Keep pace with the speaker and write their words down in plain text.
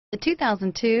The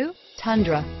 2002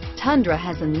 Tundra. Tundra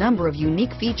has a number of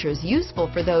unique features useful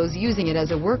for those using it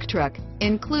as a work truck,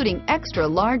 including extra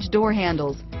large door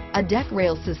handles, a deck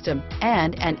rail system,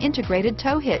 and an integrated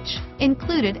tow hitch.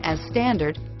 Included as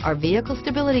standard are vehicle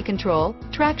stability control,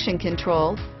 traction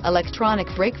control, electronic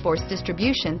brake force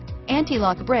distribution,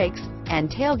 anti-lock brakes, and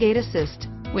tailgate assist.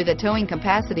 With a towing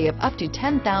capacity of up to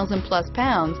 10,000 plus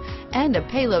pounds and a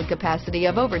payload capacity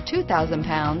of over 2,000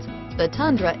 pounds, the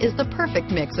Tundra is the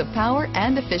perfect mix of power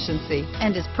and efficiency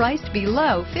and is priced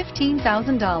below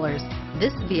 $15,000.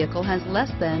 This vehicle has less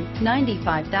than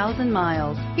 95,000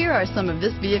 miles. Here are some of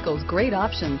this vehicle's great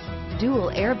options: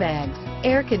 dual airbags,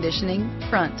 air conditioning,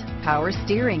 front, power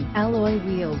steering, alloy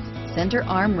wheels, center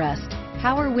armrest,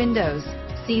 power windows,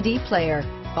 CD player,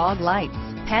 fog lights,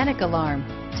 panic alarm,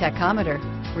 tachometer,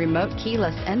 remote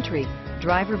keyless entry,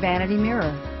 driver vanity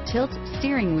mirror, tilt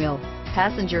steering wheel,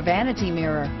 passenger vanity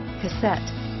mirror, cassette,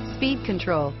 speed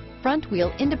control, front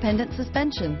wheel independent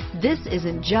suspension. This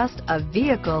isn't just a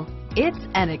vehicle, it's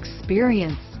an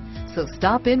experience. So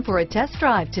stop in for a test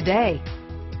drive today.